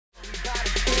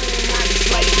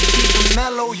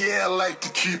Oh yeah, I like to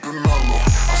keep it mellow.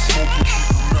 I smoke and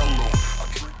keep it mellow.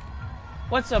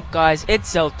 What's up, guys? It's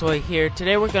Zeltoy here.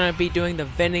 Today we're gonna be doing the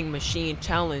vending machine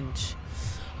challenge.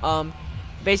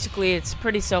 Basically it's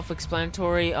pretty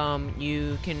self-explanatory.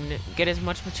 You can get as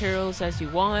much materials as you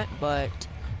want, but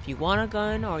if you want a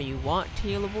gun or you want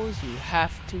tailable, you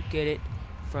have to get it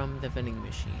from the vending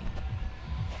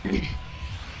machine.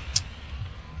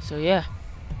 So yeah.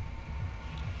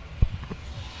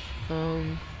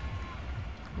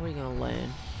 Where are you gonna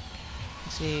land?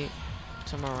 Let's see,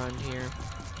 somewhere around here.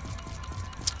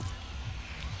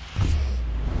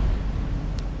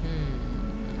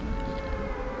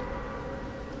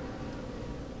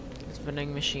 This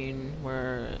vending machine,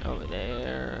 we're over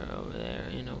there,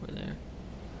 and over there.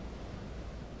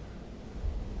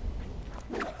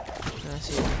 Let's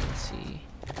see what we can see.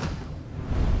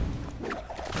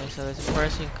 Okay, so there's a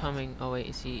person coming. Oh wait,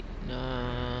 is he?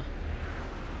 Nah.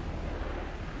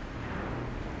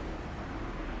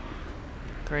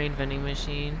 Green vending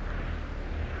machine.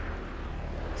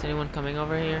 Is anyone coming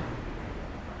over here?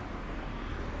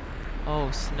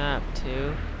 Oh snap,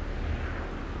 too.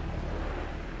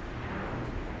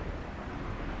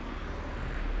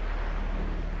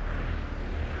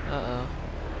 Uh-oh.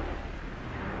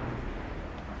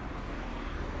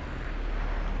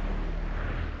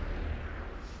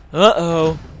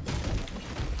 Uh-oh.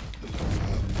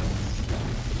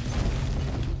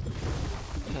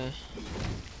 Okay.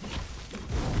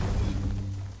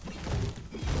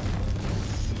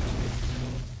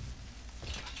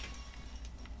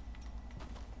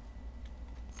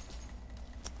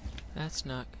 That's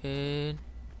not good.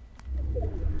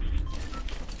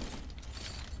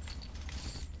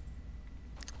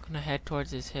 I'm gonna head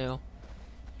towards this hill.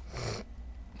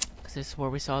 Cause this is where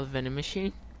we saw the vending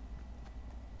machine.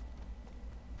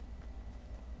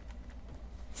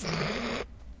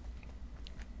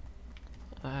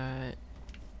 Alright.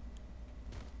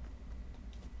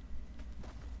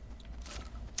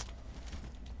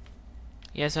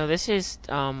 Yeah, so this is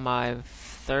my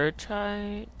third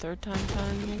time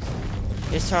trying this.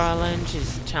 This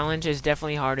challenge is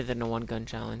definitely harder than the one gun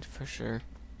challenge for sure.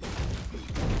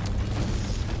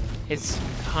 It's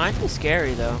kind of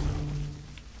scary though,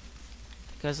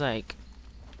 because like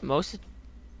most of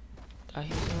the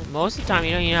time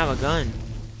you don't even have a gun,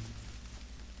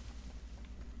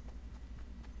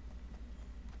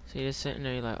 so you're just sitting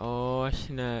there, you're like, oh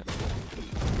snap.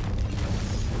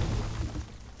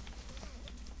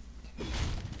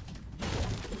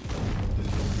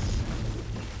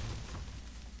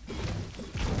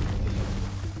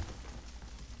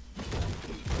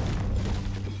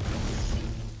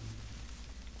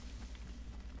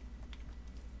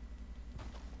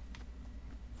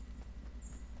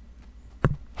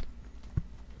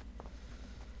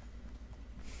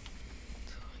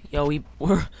 Yo,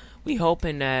 we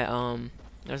hoping that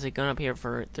there's a gun up here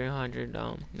for 300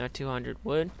 not 200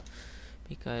 wood,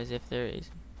 because if there is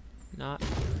not,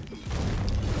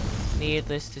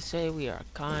 needless to say, we are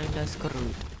kinda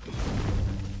screwed.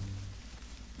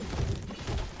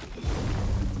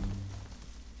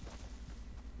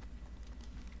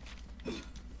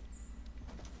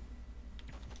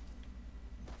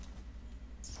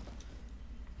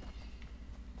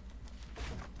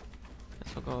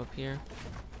 Guess we'll go up here.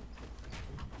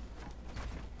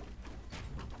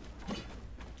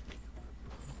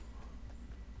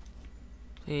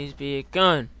 Please be a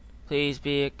gun. Please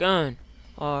be a gun.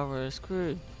 Or we're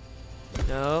screwed.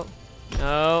 No.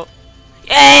 No.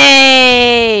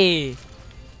 Yay!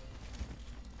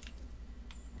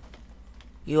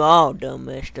 You all done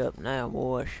messed up now,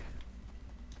 boys.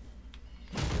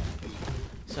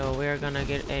 So we're gonna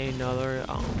get another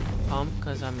pump,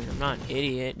 cause I mean I'm not an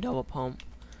idiot. Double pump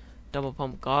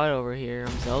god over here.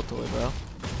 I'm Zeltoy, bro.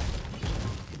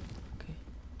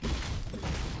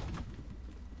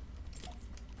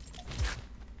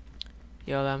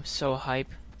 Yo, I'm so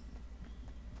hype.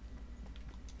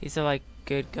 These are like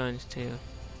good guns too.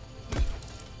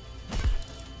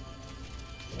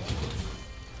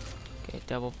 Okay,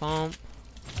 double pump.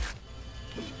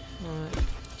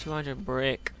 200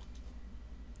 brick.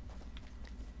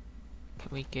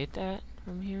 Can we get that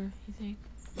from here, you think?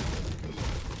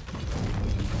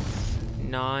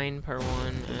 9 per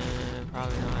one,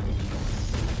 probably not.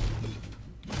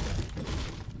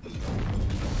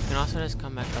 You can also just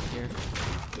come back up here.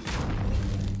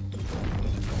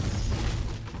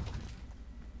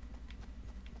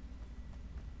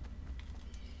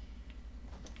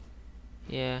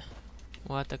 Yeah,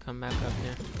 we'll have to come back up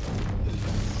here.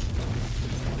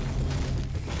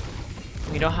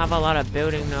 We don't have a lot of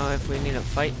building though if we need to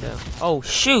fight though. Oh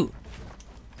shoot!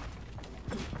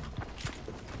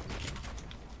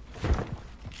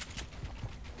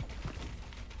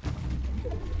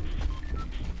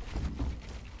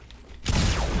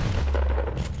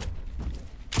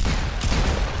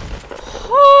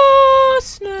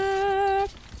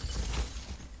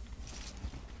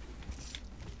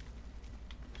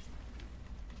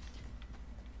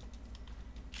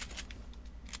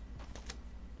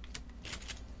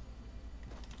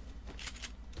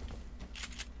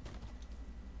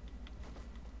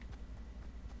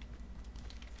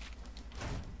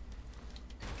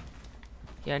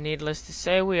 Yeah, needless to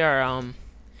say, we are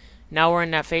now we're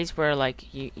in that phase where like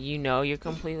you know you're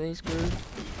completely screwed.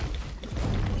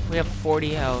 We have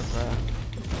 40 health, bro.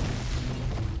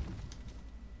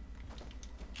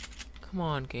 Come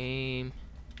on, game.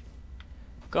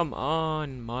 Come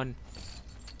on, man.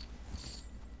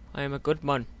 I am a good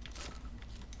man.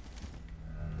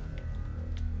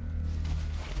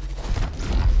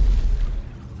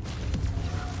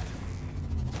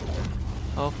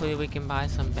 Hopefully we can buy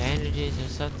some bandages or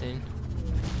something.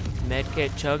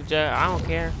 Medkit, chug jug, I don't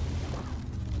care.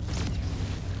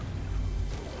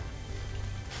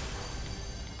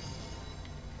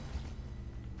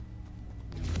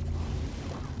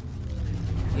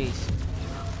 Please.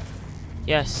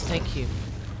 Yes, thank you.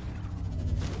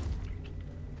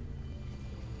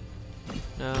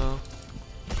 No.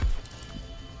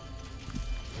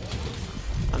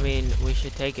 I mean, we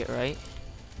should take it, right?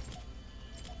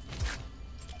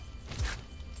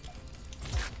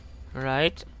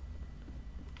 Right?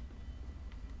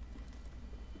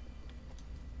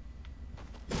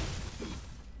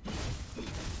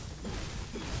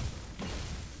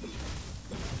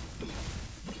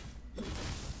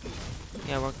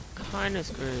 Yeah, we're kind of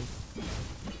screwed.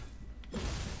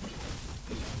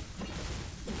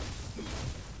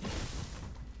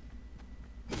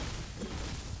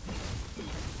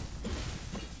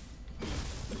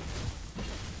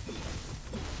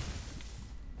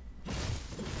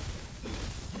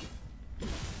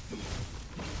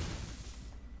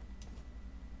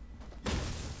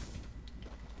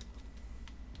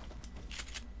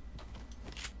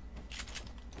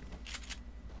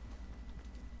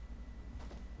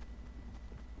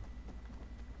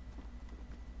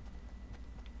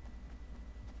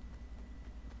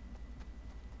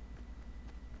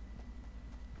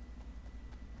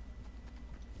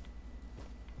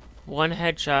 One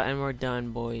headshot and we're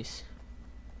done, boys.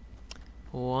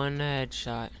 One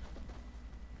headshot.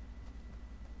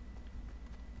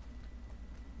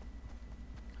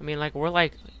 I mean, like, we're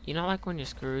like, you know, like when you're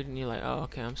screwed and you're like, oh,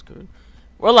 okay, I'm screwed.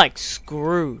 We're like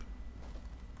screwed.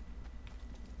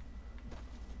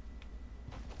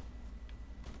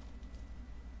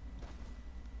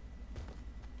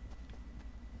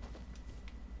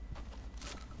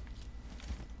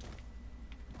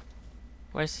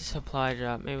 Where's the supply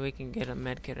drop? Maybe we can get a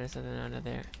medkit or something out of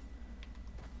there.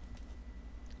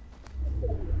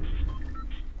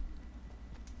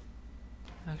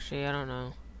 Actually, I don't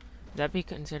know. Would that be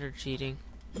considered cheating?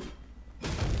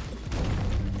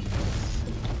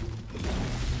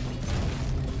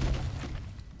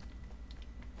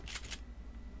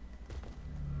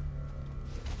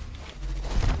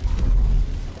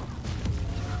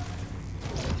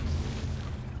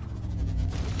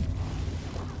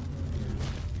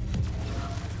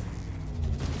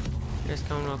 Just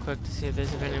come real quick to see if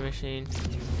there's a vending machine.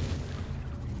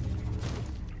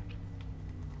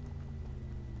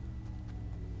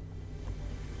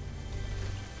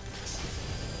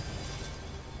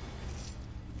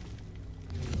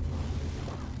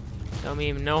 Don't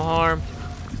mean no harm.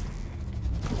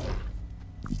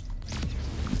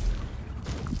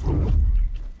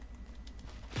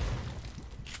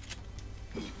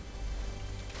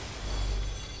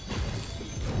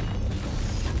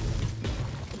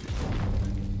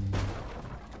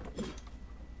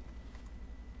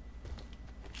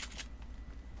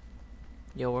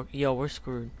 Yo, we're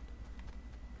screwed.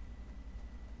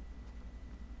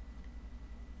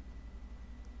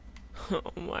 Oh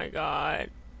my god.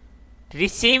 Did he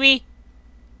see me?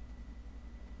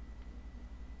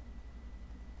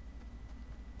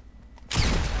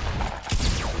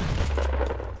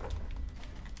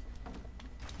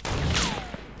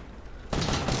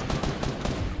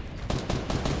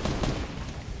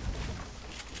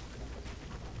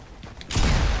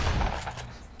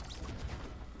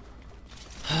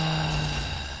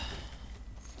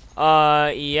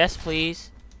 Yes,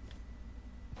 please.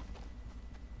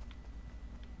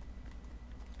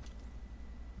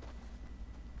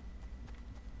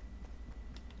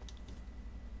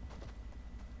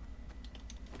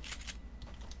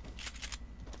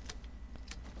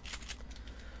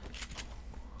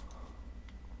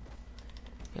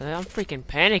 Yeah, I'm freaking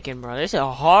panicking, bro. This is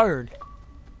hard.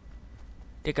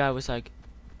 The guy was like,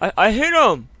 I hit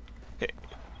him!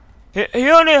 He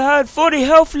only had 40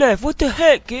 health left. What the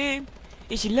heck, game?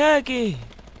 It's lagging.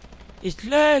 It's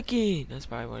lagging. That's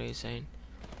probably what he was saying.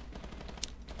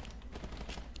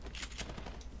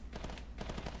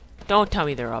 Don't tell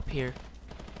me they're up here.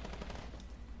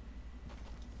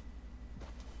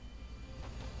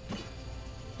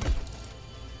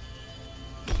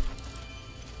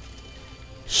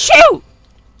 Shoot!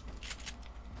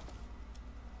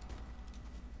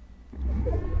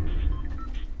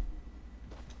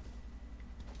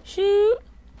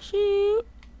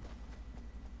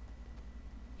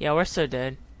 Yeah, we're so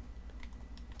dead.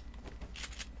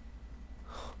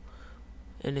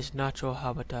 In his natural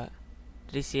habitat.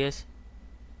 Did he see us?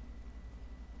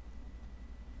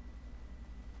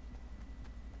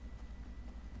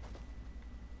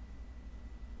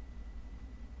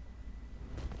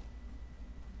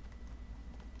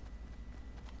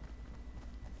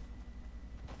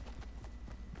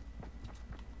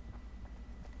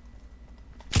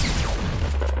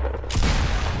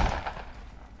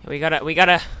 We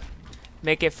gotta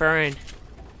make it furrin'.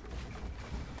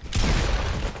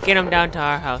 Get him down to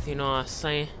our house, you know what I'm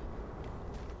saying?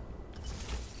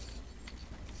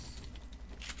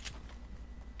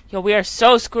 Yo, we are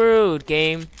so screwed,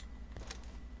 game.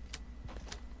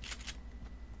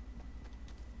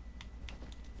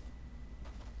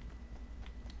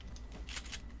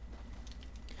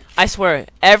 I swear,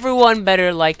 everyone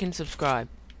better like and subscribe.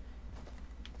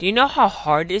 Do you know how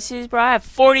hard this is, bro? I have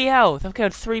 40 health. I've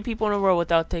killed 3 people in a row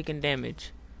without taking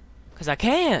damage. Cause I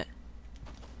can't.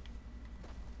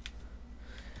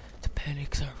 The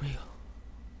panics are real.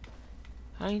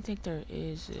 How do you think there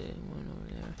is one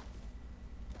over there?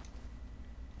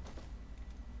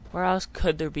 Where else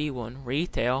could there be one?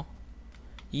 Retail.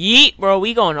 Yeet, bro.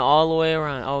 We going all the way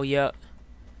around. Oh, yep.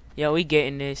 Yeah, we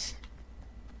getting this.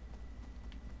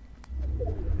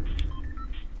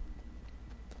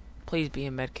 Please be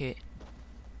a medkit.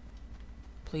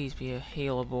 Please be a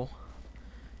healable.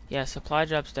 Yeah, supply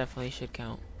drops definitely should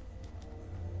count.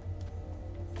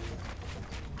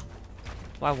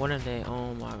 Why wouldn't they?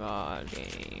 Oh my god,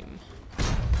 game.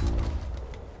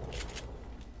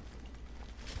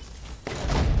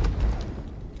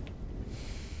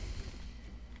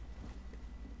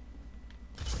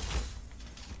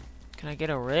 Can I get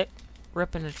a rip?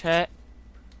 Rip in the chat.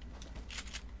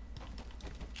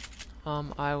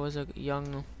 I was a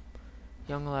young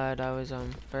lad. I was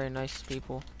very nice to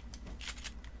people.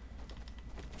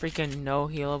 Freaking no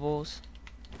healables.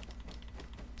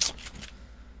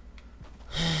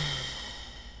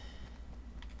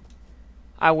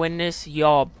 I win this.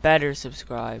 Y'all better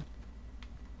subscribe.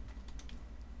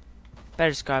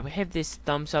 Better subscribe. Hit this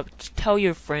thumbs up. Tell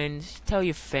your friends. Tell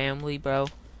your family, bro.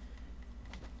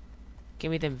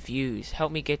 Give me them views.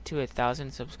 Help me get to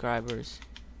 1,000 subscribers.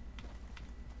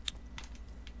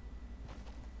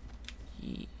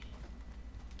 Yeah.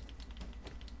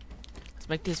 Let's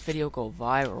make this video go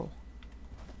viral.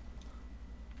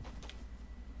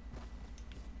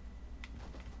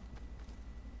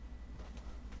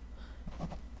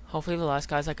 Hopefully the last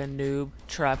guy's like a noob.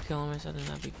 Trap kill him or something.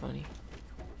 That'd be funny.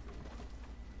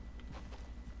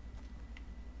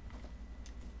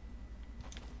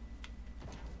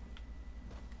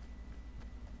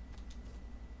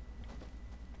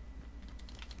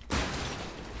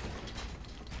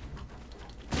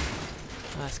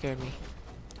 That scared me.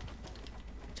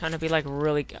 Trying to be like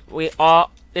really.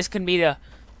 This can be the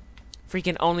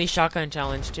freaking only shotgun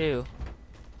challenge too.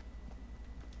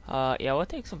 Yeah, we'll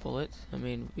take some bullets. I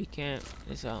mean, we can't.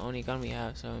 It's the only gun we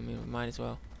have, so I mean, we might as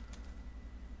well.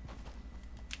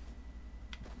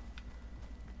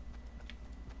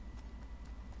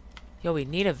 Yo, we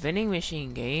need a vending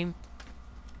machine, game.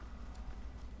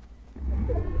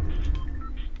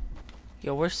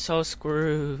 Yo, we're so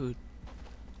screwed.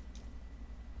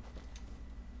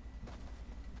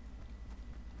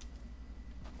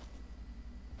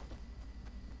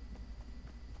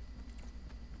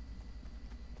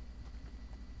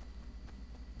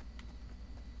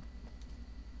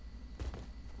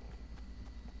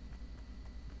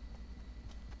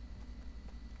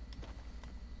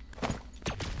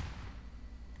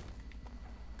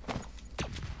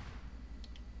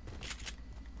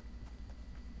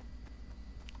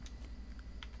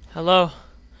 Hello,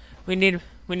 we need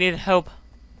help.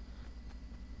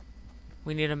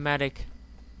 We need a medic.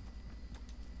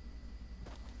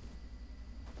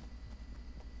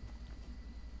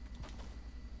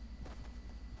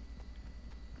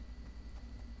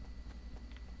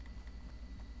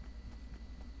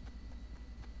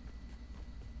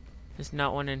 There's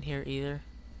not one in here either.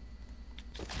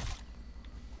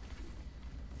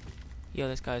 Yo,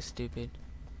 this guy's stupid.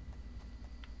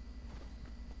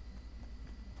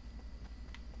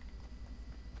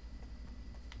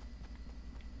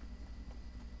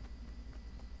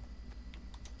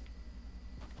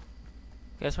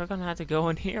 Guess we're gonna have to go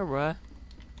in here, bruh.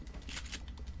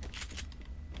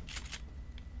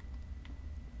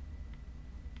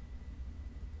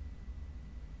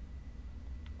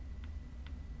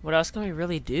 What else can we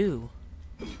really do?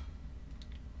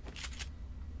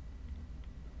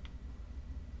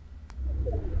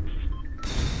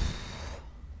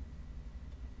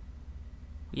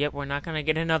 Yep, we're not gonna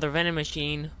get another vending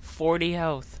machine. 40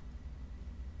 health.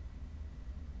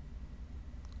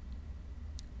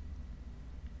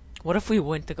 What if we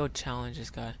went to go challenge this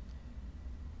guy?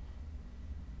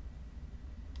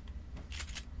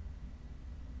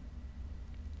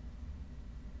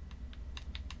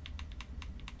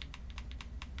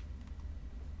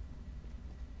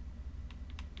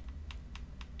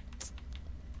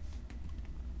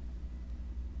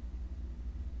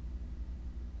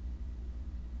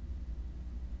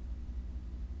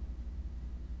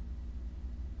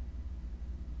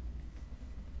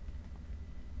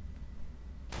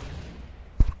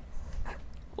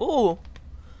 Ooh,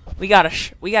 we got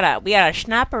a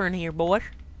snapper in here, boy.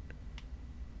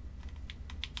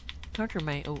 Hunter,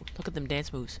 man. Oh, look at them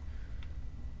dance moves.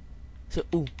 So,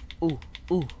 ooh, ooh,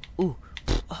 ooh, ooh.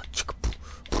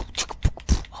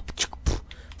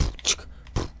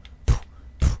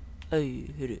 Hey,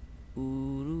 hit it.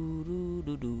 Ooh, doo,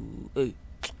 doo, doo, doo. Hey,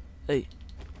 hey,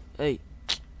 hey,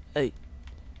 hey,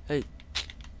 hey,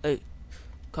 hey.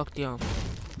 Cock the arm.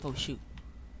 Oh shoot.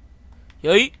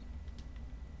 Yay!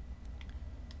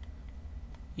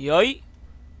 Yay!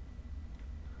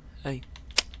 Hey,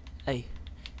 hey,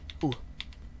 ooh.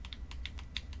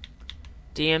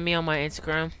 DM me on my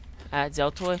Instagram at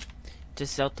Zeltoy.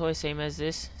 Just Zeltoy, same as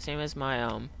this, same as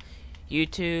my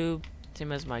YouTube,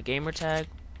 same as my gamer tag.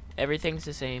 Everything's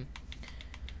the same.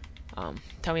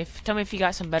 Tell me if you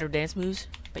got some better dance moves,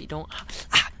 but you don't.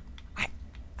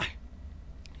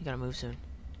 You gotta move soon.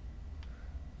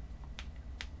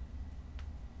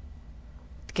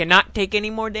 Cannot take any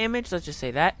more damage. Let's just say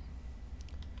that.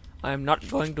 I am not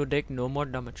going to take no more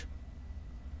damage.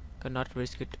 Cannot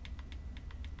risk it.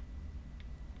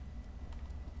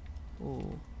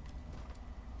 Ooh.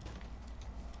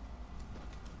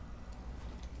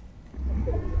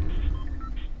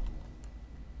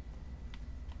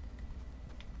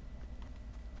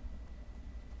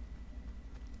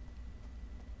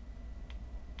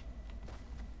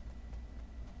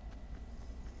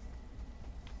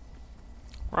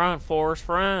 Run, Forrest,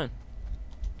 run.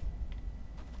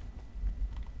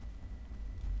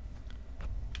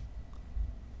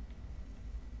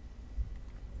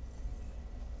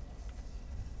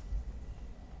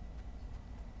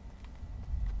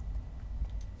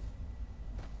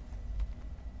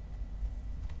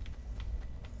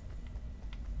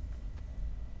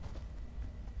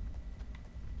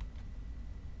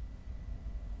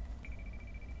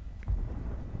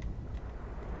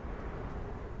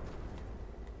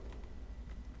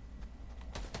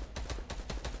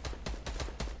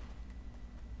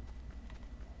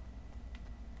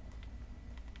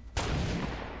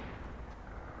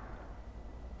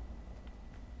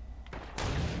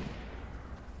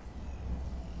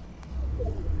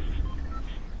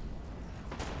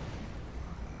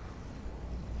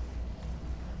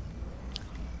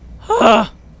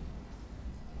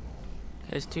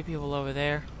 There's two people over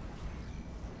there.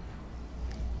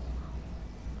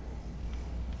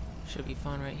 Should be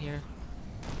fun right here.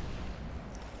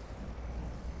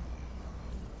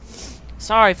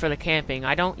 Sorry for the camping.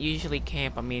 I don't usually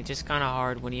camp. I mean, it's just kind of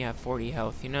hard when you have 40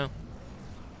 health, you know?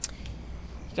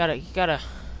 You gotta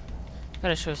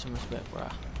show some respect, bro.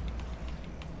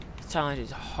 This challenge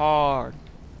is hard.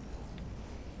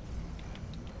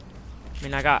 I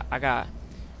mean, I got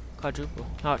quadruple.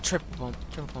 No, triple bump.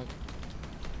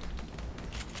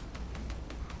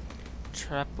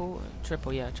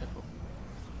 Triple, yeah, triple.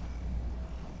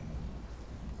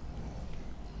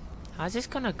 How's this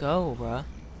gonna go, bruh?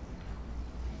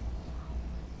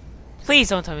 Please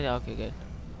don't tell me that. Okay, good.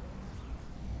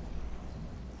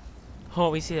 Oh,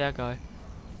 we see that guy.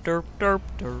 Derp, derp,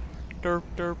 derp, derp,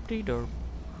 derp, dee derp.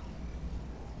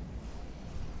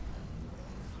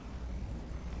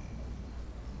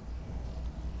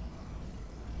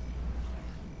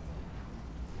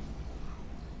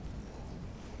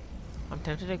 I'm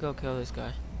tempted to go kill this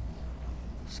guy.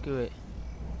 Screw it.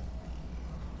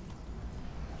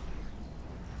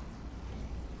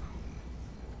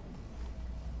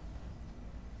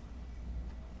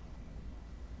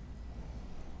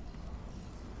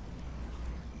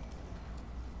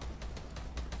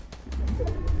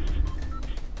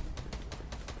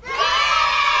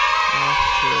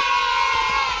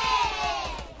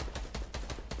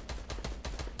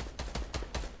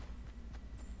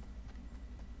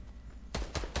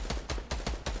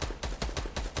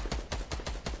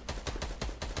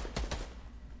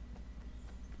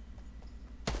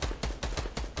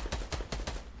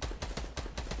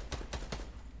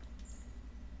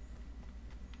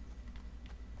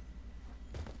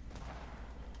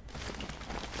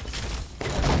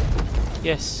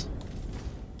 Yes.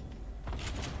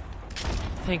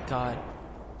 I Thank God.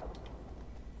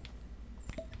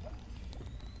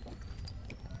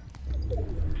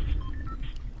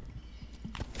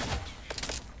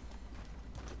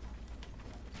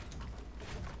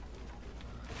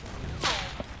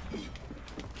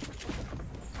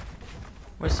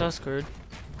 We're so screwed.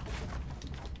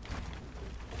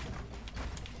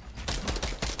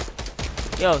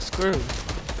 Yo, screwed.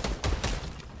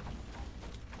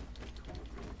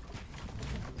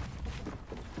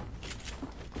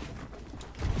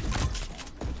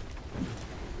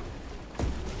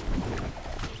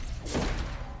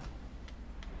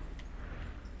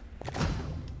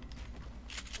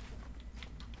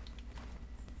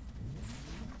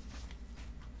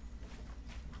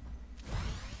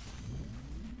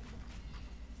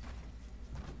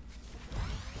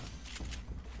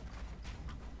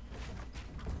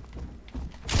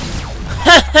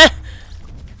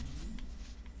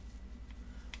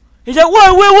 He's like,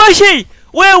 where was he?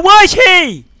 Where was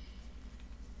he?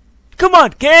 Come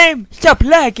on, game! Stop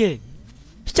lagging!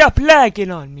 Stop lagging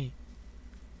on me!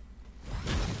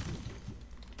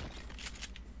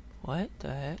 What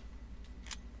the heck?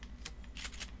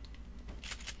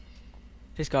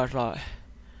 This guy's like,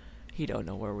 he don't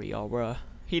know where we are, bruh.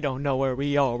 He don't know where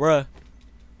we are, bruh.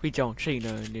 We don't see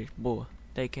none of this, boy.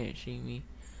 They can't see me.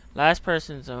 Last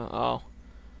person's oh,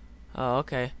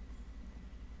 okay.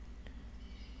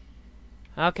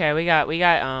 Okay, we got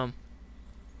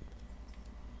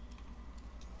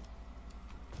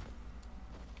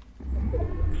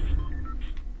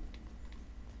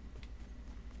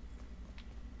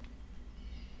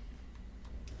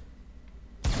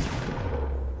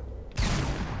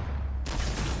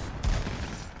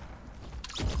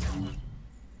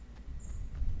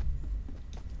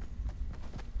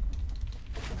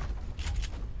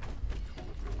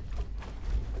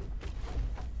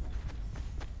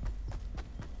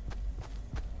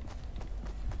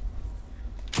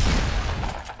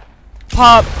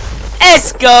pop.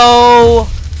 Let's go.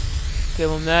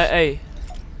 Give him that. Hey.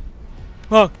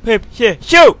 Rock, paper, shit,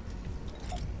 shoot.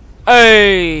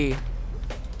 Hey.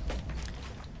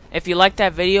 If you like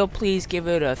that video, please give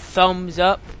it a thumbs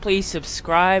up. Please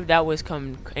subscribe. That was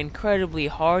incredibly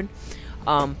hard.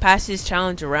 Pass this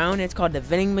challenge around. It's called the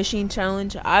vending machine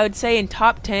challenge. I would say in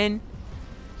top 10,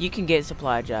 you can get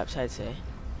supply drops. I'd say.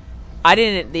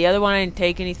 The other one I didn't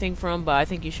take anything from, but I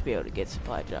think you should be able to get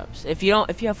supply drops. If you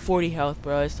have 40 health,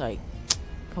 bro, it's like,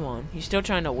 come on. You're still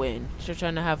trying to win. Still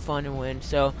trying to have fun and win.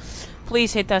 So,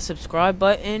 please hit that subscribe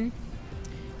button.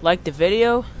 Like the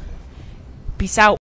video. Peace out.